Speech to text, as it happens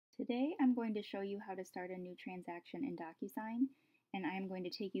Today I'm going to show you how to start a new transaction in Docusign, and I'm going to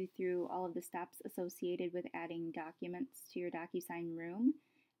take you through all of the steps associated with adding documents to your Docusign room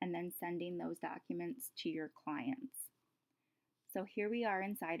and then sending those documents to your clients. So here we are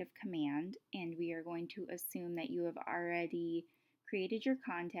inside of Command, and we are going to assume that you have already created your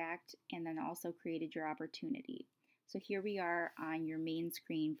contact and then also created your opportunity. So here we are on your main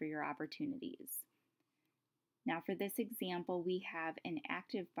screen for your opportunities. Now for this example, we have an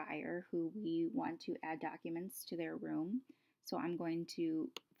active buyer who we want to add documents to their room. So I'm going to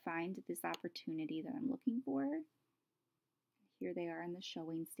find this opportunity that I'm looking for. Here they are in the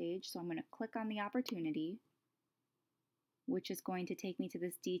showing stage. So I'm going to click on the opportunity, which is going to take me to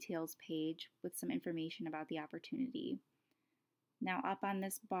this details page with some information about the opportunity. Now up on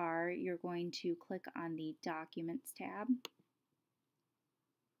this bar, you're going to click on the Documents tab.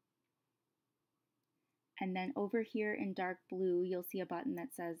 And then over here in dark blue, you'll see a button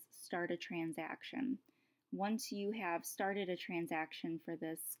that says Start a Transaction. Once you have started a transaction for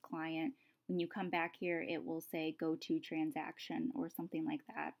this client, when you come back here, it will say Go to Transaction or something like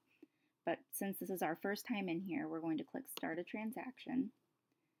that. But since this is our first time in here, we're going to click Start a Transaction.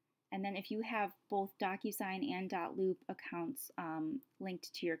 And then if you have both Docusign and .loop accounts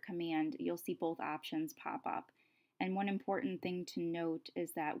linked to your command, you'll see both options pop up. And one important thing to note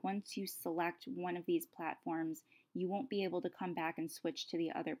is that once you select one of these platforms, you won't be able to come back and switch to the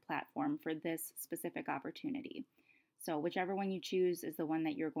other platform for this specific opportunity. So whichever one you choose is the one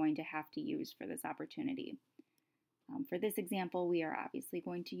that you're going to have to use for this opportunity. For this example, we are obviously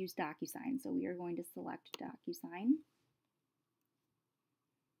going to use Docusign, so we are going to select Docusign.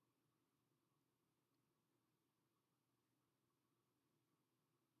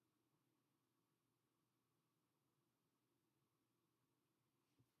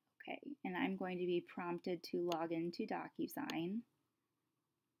 Okay, and I'm going to be prompted to log into Docusign.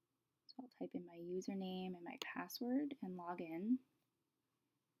 So I'll type in my username and my password and log in.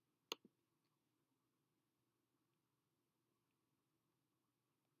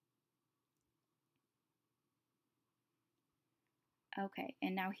 Okay,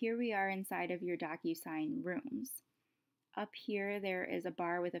 and now here we are inside of your Docusign rooms. Up here there is a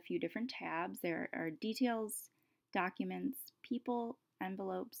bar with a few different tabs. There are Details, Documents, People,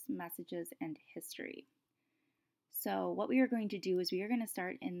 Envelopes, Messages, and History. So what we are going to do is we are going to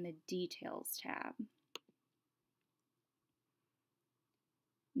start in the Details tab.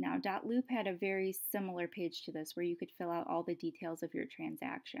 Now .loop had a very similar page to this where you could fill out all the details of your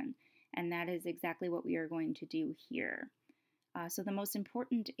transaction, and that is exactly what we are going to do here. So the most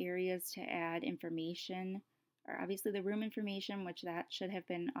important areas to add information are obviously the room information, which that should have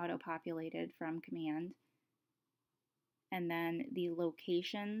been auto-populated from command. And then the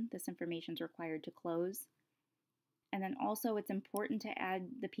location, this information is required to close. And then also it's important to add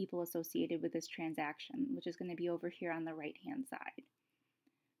the people associated with this transaction, which is going to be over here on the right-hand side.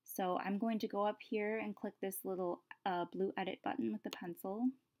 So I'm going to go up here and click this little blue edit button with the pencil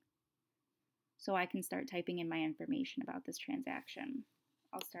so I can start typing in my information about this transaction.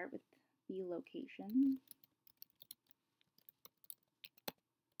 I'll start with the location.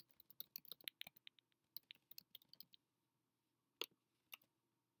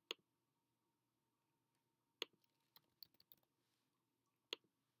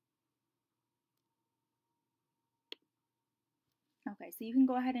 Okay, so you can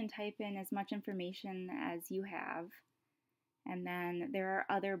go ahead and type in as much information as you have. And then there are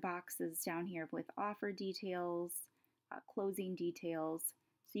other boxes down here with offer details, closing details,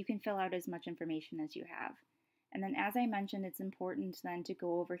 so you can fill out as much information as you have. And then as I mentioned, it's important then to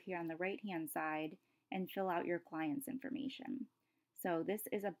go over here on the right-hand side and fill out your client's information. So this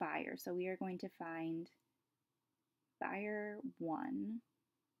is a buyer, so we are going to find buyer 1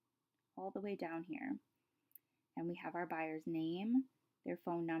 all the way down here. And we have our buyer's name, their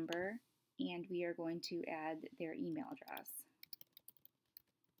phone number, and we are going to add their email address.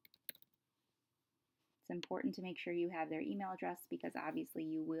 It's important to make sure you have their email address because obviously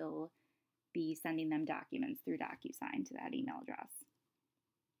you will be sending them documents through Docusign to that email address.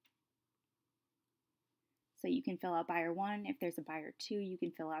 So you can fill out buyer 1. If there's a buyer 2, you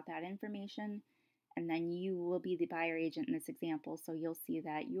can fill out that information, and then you will be the buyer agent in this example, so you'll see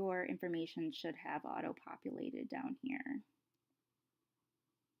that your information should have auto-populated down here.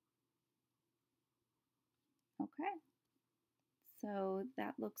 Okay, so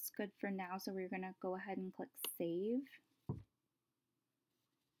that looks good for now, so we're going to go ahead and click Save.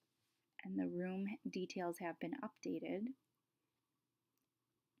 And the room details have been updated.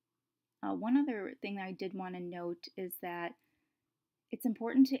 One other thing I did want to note is that it's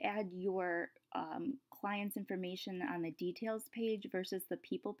important to add your client's information on the details page versus the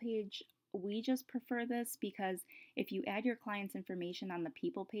people page, we just prefer this because if you add your client's information on the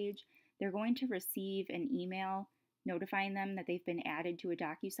people page, they're going to receive an email notifying them that they've been added to a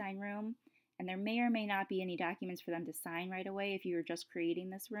Docusign room, and there may or may not be any documents for them to sign right away if you're just creating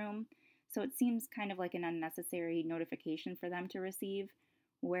this room. So it seems kind of like an unnecessary notification for them to receive.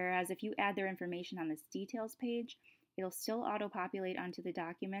 Whereas if you add their information on this details page, it'll still auto-populate onto the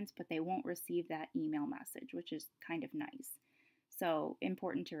documents, but they won't receive that email message, which is kind of nice. So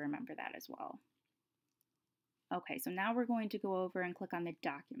important to remember that as well. Okay, so now we're going to go over and click on the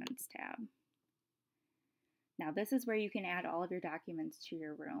Documents tab. Now this is where you can add all of your documents to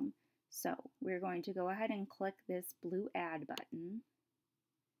your room. So we're going to go ahead and click this blue Add button,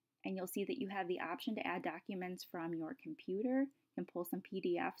 and you'll see that you have the option to add documents from your computer. You can pull some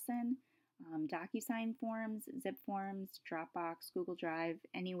PDFs in, Docusign forms, zip forms, Dropbox, Google Drive,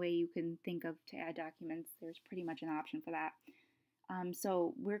 any way you can think of to add documents, there's pretty much an option for that.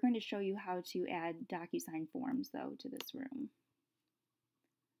 So we're going to show you how to add Docusign forms though to this room.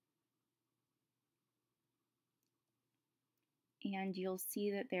 And you'll see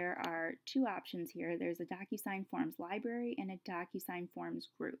that there are two options here. There's a Docusign Forms library and a Docusign Forms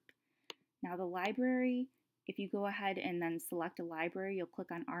group. Now the library, if you go ahead and then select a library, you'll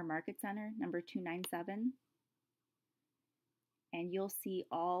click on Our Market Center, number 297, and you'll see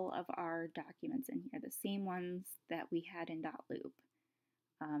all of our documents in here, the same ones that we had in .loop.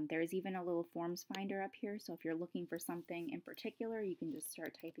 There's even a little forms finder up here, so if you're looking for something in particular, you can just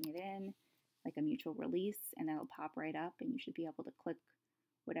start typing it in, like a mutual release, and that'll pop right up, and you should be able to click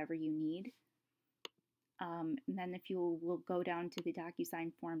whatever you need. And then if you will go down to the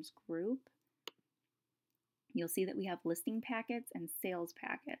Docusign Forms group, you'll see that we have listing packets and sales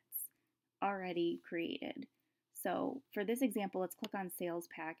packets already created. So for this example, let's click on Sales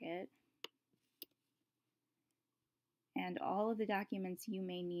Packet, and all of the documents you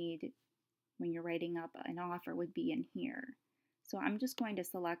may need when you're writing up an offer would be in here. So I'm just going to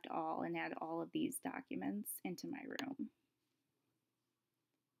select all and add all of these documents into my room.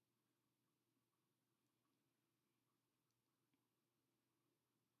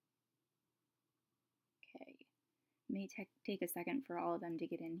 Okay, it may take a second for all of them to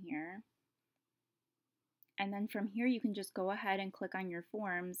get in here. And then from here you can just go ahead and click on your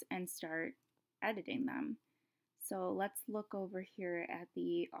forms and start editing them. So let's look over here at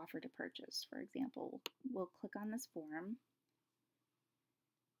the offer to purchase, for example. We'll click on this form.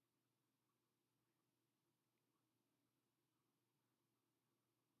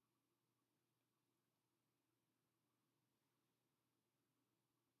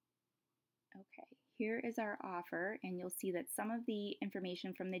 Okay, here is our offer, and you'll see that some of the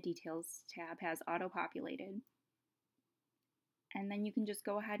information from the Details tab has auto-populated. And then you can just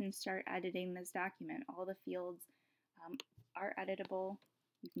go ahead and start editing this document. All the fields are editable.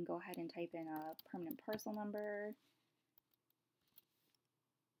 You can go ahead and type in a permanent parcel number,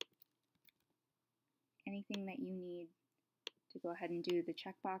 anything that you need to go ahead and do. The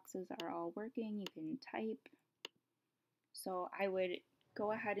checkboxes are all working. You can type. So I would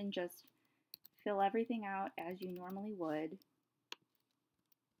go ahead and just fill everything out as you normally would.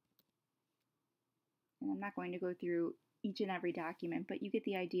 And I'm not going to go through each and every document, but you get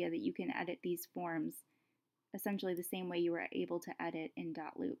the idea that you can edit these forms essentially the same way you were able to edit in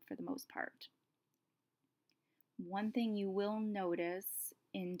 .loop for the most part. One thing you will notice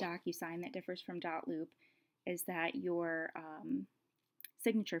in Docusign that differs from .loop is that your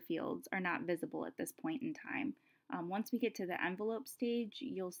signature fields are not visible at this point in time. Once we get to the envelope stage,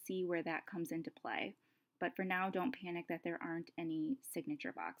 you'll see where that comes into play. But for now, don't panic that there aren't any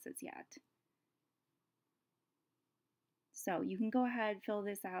signature boxes yet. So you can go ahead, fill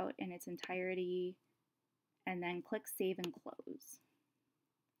this out in its entirety, and then click Save and Close.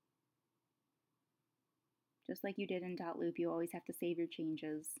 Just like you did in .loop, you always have to save your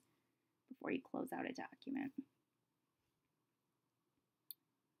changes before you close out a document.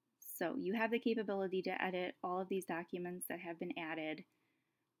 So you have the capability to edit all of these documents that have been added.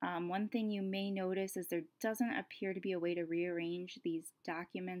 One thing you may notice is there doesn't appear to be a way to rearrange these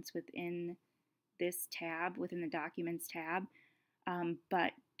documents within this tab, within the Documents tab.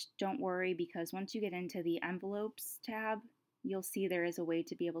 But don't worry, because once you get into the Envelopes tab, you'll see there is a way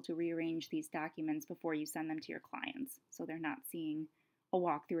to be able to rearrange these documents before you send them to your clients, so they're not seeing a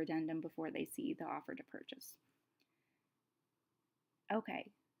walkthrough addendum before they see the offer to purchase.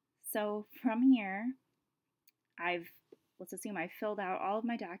 Okay, so from here, let's assume I filled out all of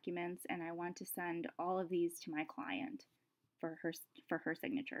my documents and I want to send all of these to my client for her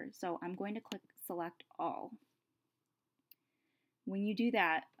signature. So I'm going to click Select All. When you do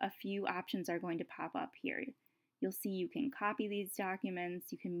that, a few options are going to pop up here. You'll see you can copy these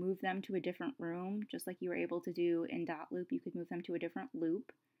documents, you can move them to a different room, just like you were able to do in .loop. You could move them to a different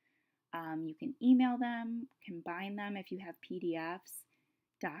loop. You can email them, combine them if you have PDFs,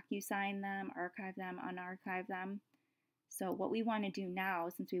 Docusign them, archive them, unarchive them. So what we want to do now,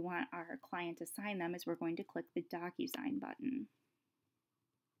 since we want our client to sign them, is we're going to click the Docusign button.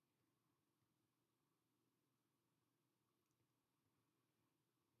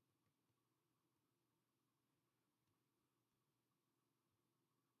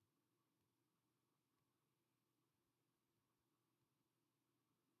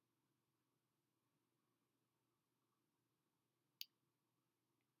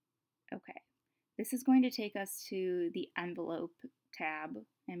 Okay, this is going to take us to the envelope tab,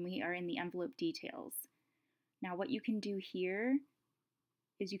 and we are in the envelope details. Now what you can do here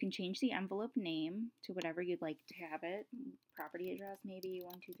is you can change the envelope name to whatever you'd like to have it. Property address, maybe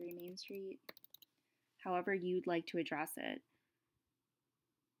 123 Main Street, however you'd like to address it.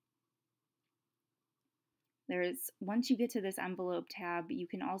 Once you get to this envelope tab, you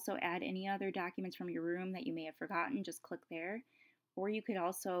can also add any other documents from your room that you may have forgotten. Just click there. Or you could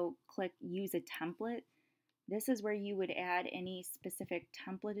also click use a template. This is where you would add any specific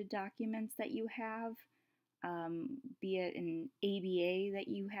templated documents that you have, be it an ABA that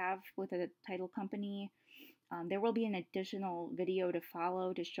you have with a title company. There will be an additional video to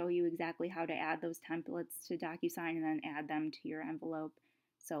follow to show you exactly how to add those templates to Docusign and then add them to your envelope.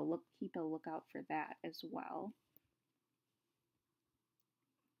 So keep a lookout for that as well.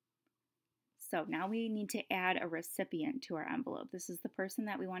 So now we need to add a recipient to our envelope. This is the person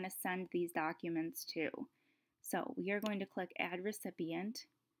that we want to send these documents to. So we are going to click Add Recipient.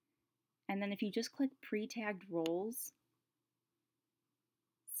 And then if you just click Pre-tagged Roles,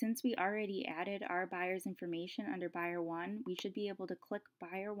 since we already added our buyer's information under Buyer 1, we should be able to click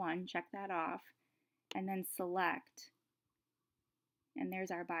Buyer 1, check that off, and then select. And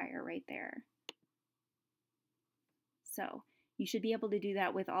there's our buyer right there. So you should be able to do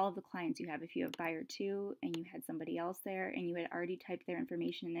that with all of the clients you have. If you have Buyer 2 and you had somebody else there and you had already typed their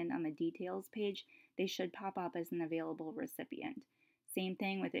information in on the details page, they should pop up as an available recipient. Same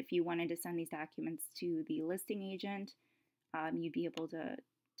thing with if you wanted to send these documents to the listing agent, you'd be able to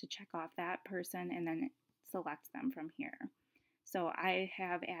check off that person and then select them from here. So I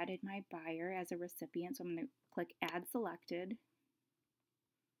have added my buyer as a recipient, so I'm going to click Add Selected.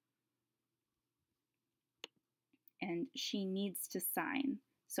 And she needs to sign.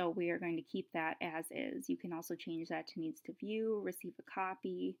 So we are going to keep that as is. You can also change that to needs to view, receive a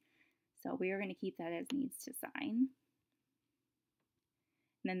copy. So we are going to keep that as needs to sign.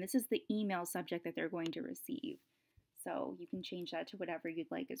 And then this is the email subject that they're going to receive. So you can change that to whatever you'd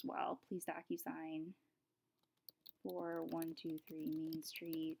like as well. Please DocuSign for 123 Main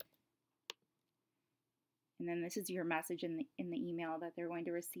Street. And then this is your message in the email that they're going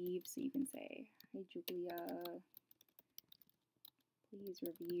to receive. So you can say, "Hi Julia, please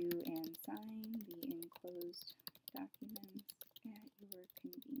review and sign the enclosed documents at your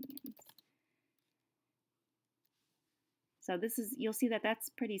convenience." So you'll see that that's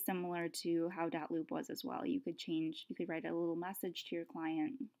pretty similar to how .loop was as well. You could write a little message to your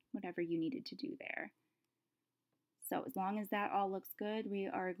client, whatever you needed to do there. So as long as that all looks good, we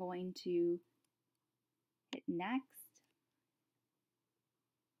are going to hit next.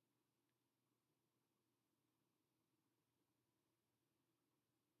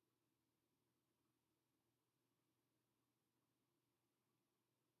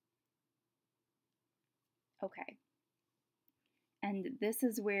 Okay. And this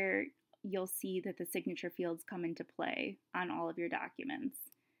is where you'll see that the signature fields come into play on all of your documents.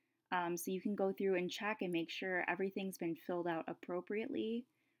 So you can go through and check and make sure everything's been filled out appropriately.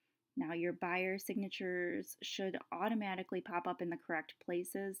 Now your buyer signatures should automatically pop up in the correct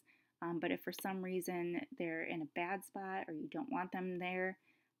places, but if for some reason they're in a bad spot or you don't want them there,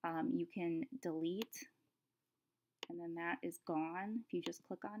 you can delete, and then that is gone if you just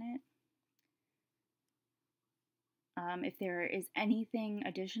click on it. If there is anything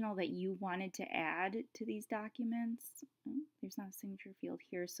additional that you wanted to add to these documents, there's not a signature field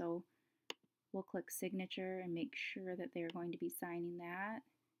here, so we'll click signature and make sure that they're going to be signing that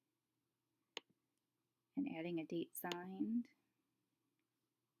and adding a date signed.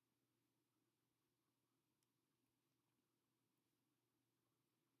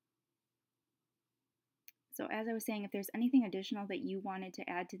 So as I was saying, if there's anything additional that you wanted to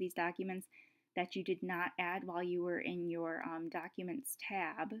add to these documents that you did not add while you were in your Documents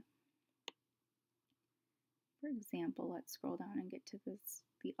tab, for example, let's scroll down and get to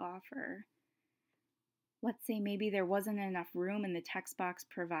the offer. Let's say maybe there wasn't enough room in the text box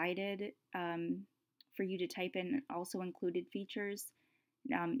provided for you to type in also included features.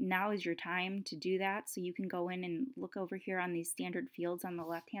 Now is your time to do that. So you can go in and look over here on these standard fields on the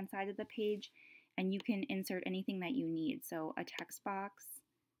left-hand side of the page, and you can insert anything that you need. So a text box,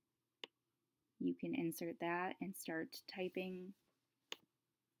 you can insert that and start typing,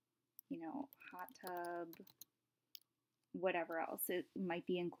 hot tub, whatever else it might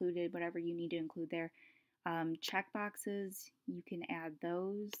be included, whatever you need to include there. Check boxes, you can add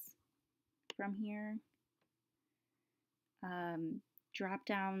those from here. Drop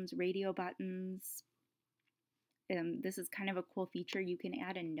downs, radio buttons. This is kind of a cool feature. You can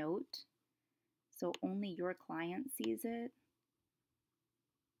add a note so only your client sees it.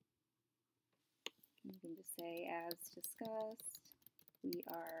 You can just say, as discussed, we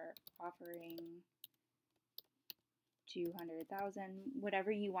are offering 200,000,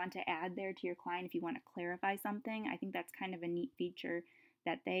 whatever you want to add there to your client. If you want to clarify something, I think that's kind of a neat feature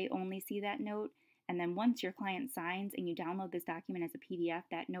that they only see that note. And then once your client signs and you download this document as a PDF,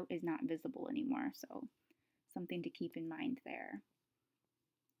 that note is not visible anymore. So something to keep in mind there.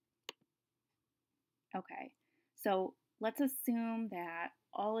 Okay, so let's assume that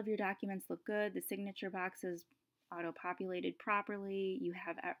all of your documents look good, the signature box is auto-populated properly, you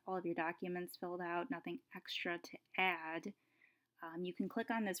have all of your documents filled out, nothing extra to add. You can click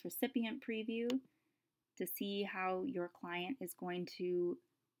on this recipient preview to see how your client is going to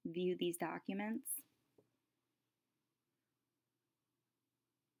view these documents.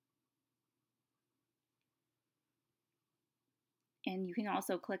 And you can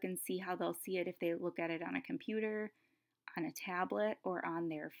also click and see how they'll see it if they look at it on a computer, on a tablet, or on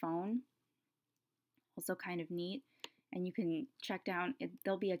their phone. Also kind of neat. And you can check down,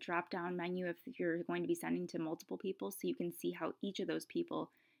 there'll be a drop-down menu if you're going to be sending to multiple people, so you can see how each of those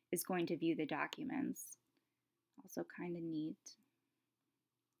people is going to view the documents. Also kind of neat.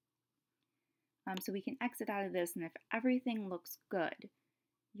 So we can exit out of this, and if everything looks good,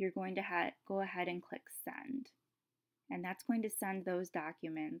 you're going to go ahead and click send. And that's going to send those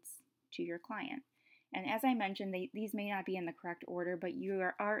documents to your client. And as I mentioned, these may not be in the correct order, but you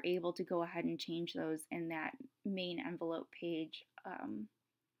are able to go ahead and change those in that main envelope page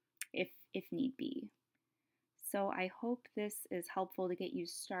if need be. So I hope this is helpful to get you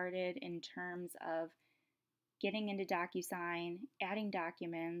started in terms of getting into Docusign, adding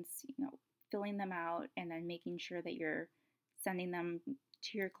documents, filling them out, and then making sure that you're sending them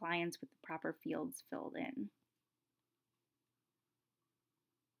to your clients with the proper fields filled in.